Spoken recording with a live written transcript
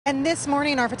And this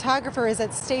morning, our photographer is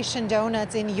at Station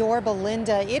Donuts in Yorba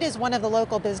Linda. It is one of the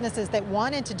local businesses that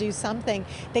wanted to do something.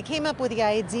 They came up with the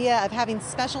idea of having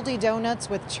specialty donuts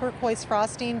with turquoise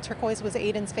frosting. Turquoise was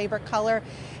Aiden's favorite color.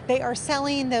 They are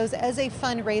selling those as a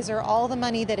fundraiser. All the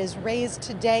money that is raised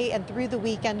today and through the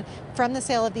weekend from the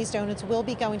sale of these donuts will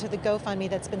be going to the GoFundMe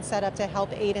that's been set up to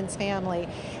help Aiden's family.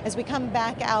 As we come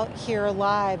back out here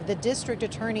live, the district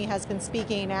attorney has been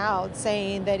speaking out,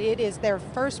 saying that it is their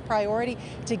first priority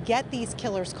to get these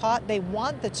killers caught. They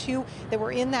want the two that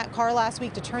were in that car last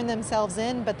week to turn themselves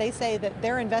in, but they say that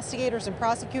their investigators and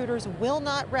prosecutors will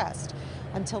not rest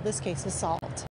until this case is solved.